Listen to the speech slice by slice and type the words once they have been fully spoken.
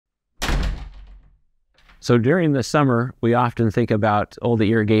So during the summer, we often think about all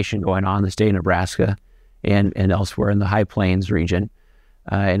the irrigation going on in the state of Nebraska and elsewhere in the High Plains region.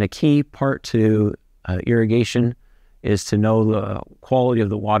 And a key part to irrigation is to know the quality of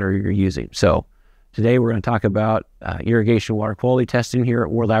the water you're using. So today we're going to talk about irrigation water quality testing here at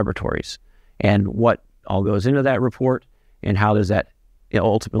Ward Laboratories and what all goes into that report and how does that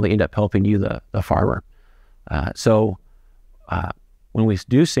ultimately end up helping you, the farmer. When we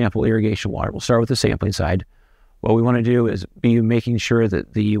do sample irrigation water, we'll start with the sampling side. What we want to do is be making sure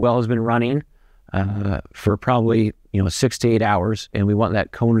that the well has been running for probably 6 to 8 hours, and we want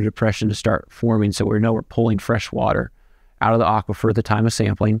that cone of depression to start forming so we know we're pulling fresh water out of the aquifer at the time of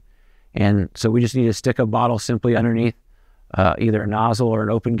sampling. And so we just need to stick a bottle simply underneath either a nozzle or an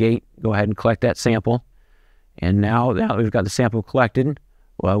open gate, go ahead and collect that sample. And now that we've got the sample collected,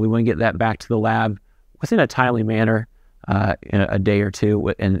 well, we want to get that back to the lab within a timely manner, in a day or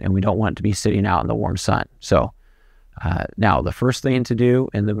two, and we don't want it to be sitting out in the warm sun. So now the first thing to do,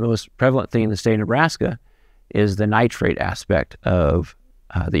 and the most prevalent thing in the state of Nebraska, is the nitrate aspect of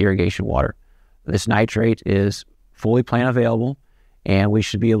the irrigation water. This nitrate is fully plant available, and we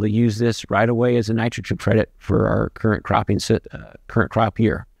should be able to use this right away as a nitrogen credit for our current crop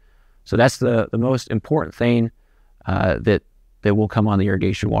year. So that's the most important thing that will come on the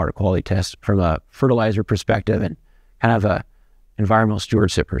irrigation water quality test from a fertilizer perspective and kind of a environmental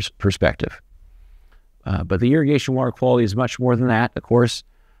stewardship perspective. But the irrigation water quality is much more than that, of course.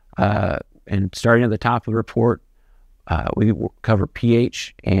 And starting at the top of the report, we cover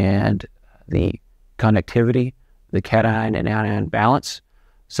pH and the conductivity, the cation and anion balance.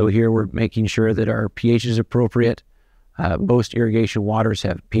 So here we're making sure that our pH is appropriate. Most irrigation waters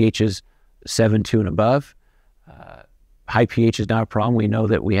have pHs 7.2 and above. High pH is not a problem. We know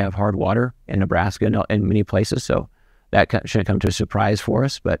that we have hard water in Nebraska and in many places, so that shouldn't come to a surprise for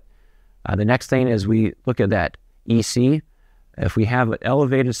us. But the next thing is we look at that EC. If we have an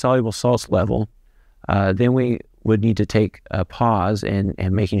elevated soluble salts level, then we would need to take a pause and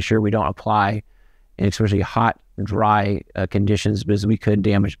making sure we don't apply in especially hot, dry conditions, because we could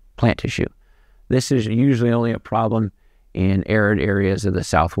damage plant tissue. This is usually only a problem in arid areas of the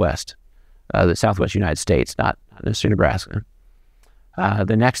Southwest United States, not necessarily Nebraska.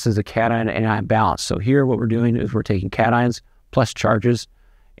 The next is the cation and anion balance. So here what we're doing is we're taking cations plus charges,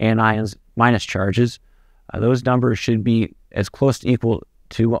 anions minus charges. Those numbers should be as close to equal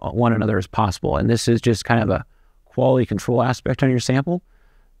to one another as possible. And this is just kind of a quality control aspect on your sample.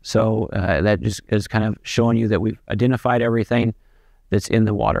 So that just is kind of showing you that we've identified everything that's in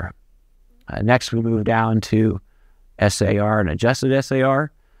the water. Next, we move down to SAR and adjusted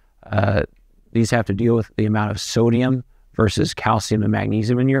SAR. These have to deal with the amount of sodium versus calcium and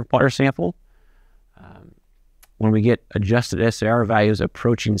magnesium in your water sample. When we get adjusted SAR values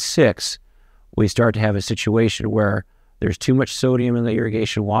approaching 6, we start to have a situation where there's too much sodium in the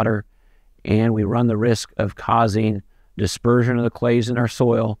irrigation water, and we run the risk of causing dispersion of the clays in our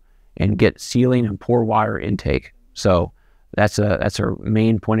soil and get sealing and poor water intake. So that's our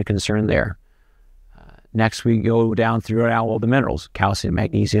main point of concern there. Next, we go down through all the minerals: calcium,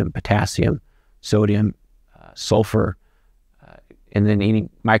 magnesium, potassium, sodium, sulfur, and then any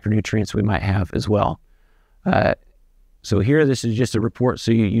micronutrients we might have as well. So here, this is just a report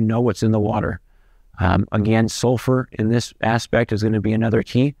so you know what's in the water. Again, sulfur in this aspect is going to be another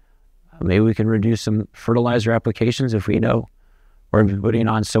key. Maybe we can reduce some fertilizer applications if we know we're putting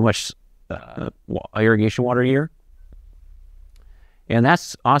on so much irrigation water a year. And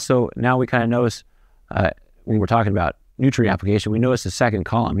that's also, now we kind of notice when we're talking about nutrient application, we notice the second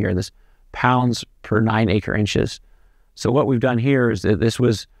column here, this pounds per 9 acre inches. So what we've done here is that this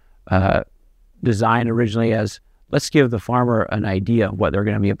was designed originally as, let's give the farmer an idea of what they're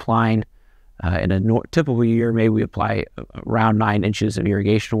going to be applying. In a typical year, maybe we apply around 9 inches of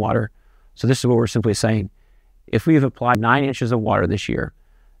irrigation water. So this is what we're simply saying. If we've applied 9 inches of water this year,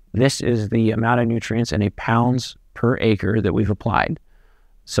 this is the amount of nutrients in a pounds per acre that we've applied.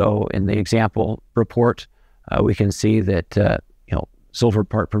 So in the example report, we can see that sulfur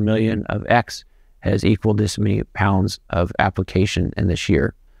part per million of X has equaled this many pounds of application in this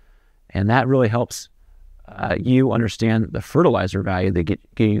year. And that really helps you understand the fertilizer value that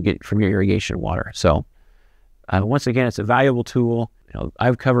you get from your irrigation water. So once again, it's a valuable tool.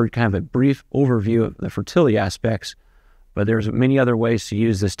 I've covered kind of a brief overview of the fertility aspects, but there's many other ways to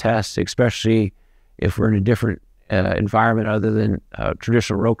use this test, especially if we're in a different environment other than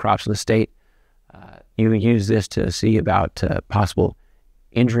traditional row crops in the state. You can use this to see about possible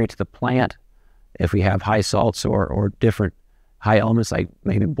injury to the plant if we have high salts or different high elements, like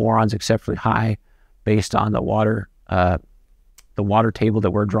maybe boron's exceptionally high based on the water table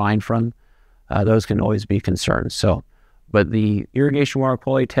that we're drawing from. those can always be concerns. But the irrigation water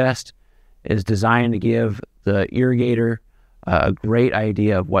quality test is designed to give the irrigator a great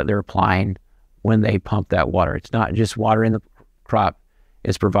idea of what they're applying when they pump that water. It's not just watering the crop,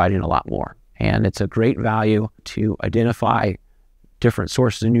 it's providing a lot more. And it's a great value to identify different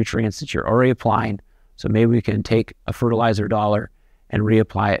sources of nutrients that you're already applying. So maybe we can take a fertilizer dollar and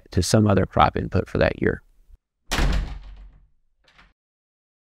reapply it to some other crop input for that year.